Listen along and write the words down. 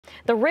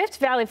The Rift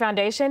Valley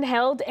Foundation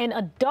held an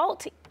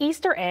adult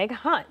Easter egg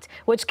hunt,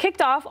 which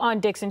kicked off on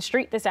Dixon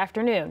Street this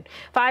afternoon.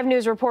 5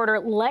 News reporter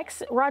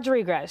Lex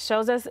Rodriguez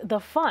shows us the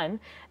fun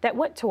that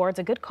went towards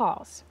a good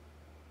cause.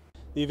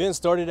 The event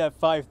started at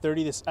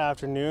 5:30 this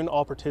afternoon.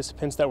 All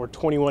participants that were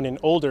 21 and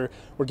older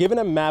were given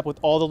a map with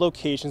all the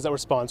locations that were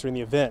sponsoring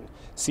the event.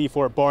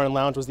 C4 Bar and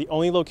Lounge was the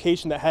only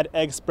location that had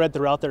eggs spread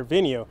throughout their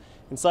venue.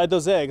 Inside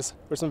those eggs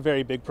were some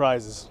very big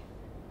prizes.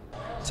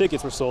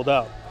 Tickets were sold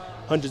out.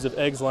 Hundreds of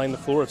eggs lined the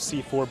floor of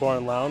C4 Bar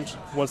and Lounge.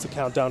 Once the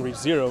countdown reached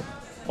 0,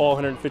 all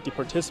 150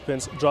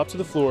 participants dropped to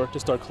the floor to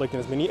start collecting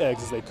as many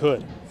eggs as they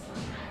could.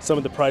 Some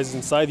of the prizes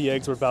inside the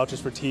eggs were vouchers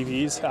for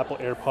TVs, Apple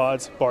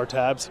AirPods, bar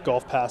tabs,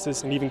 golf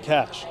passes, and even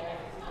cash.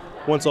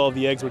 Once all of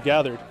the eggs were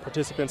gathered,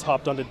 participants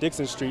hopped onto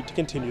Dixon Street to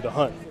continue the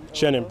hunt.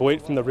 Shannon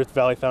Boyd from the Rift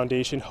Valley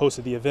Foundation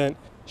hosted the event.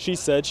 She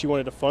said she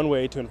wanted a fun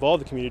way to involve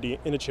the community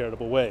in a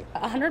charitable way.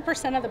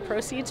 100% of the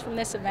proceeds from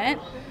this event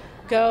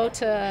go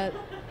to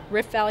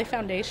Rift Valley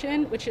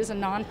Foundation, which is a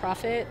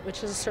nonprofit,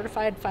 which is a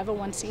certified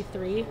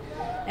 501c3,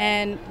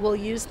 and we'll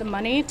use the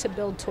money to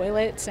build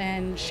toilets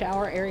and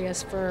shower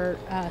areas for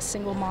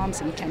single moms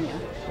in Kenya.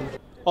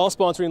 All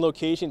sponsoring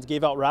locations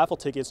gave out raffle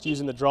tickets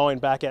using the drawing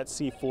back at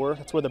C4.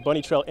 That's where the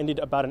bunny trail ended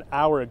about an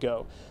hour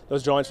ago.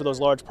 Those drawings for those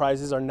large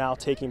prizes are now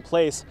taking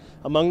place.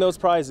 Among those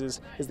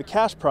prizes is the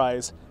cash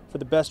prize for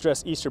the best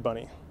dressed Easter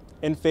bunny.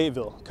 In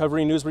Fayetteville,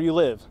 covering news where you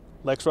live,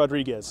 Lex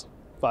Rodriguez,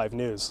 5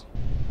 News.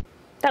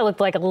 That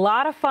looked like a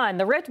lot of fun.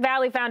 The Rift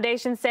Valley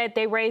Foundation said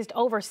they raised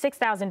over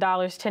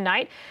 $6,000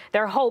 tonight.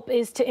 Their hope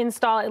is to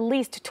install at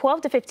least 12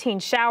 to 15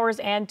 showers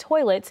and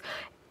toilet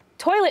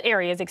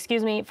areas,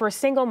 for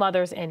single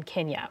mothers in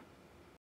Kenya.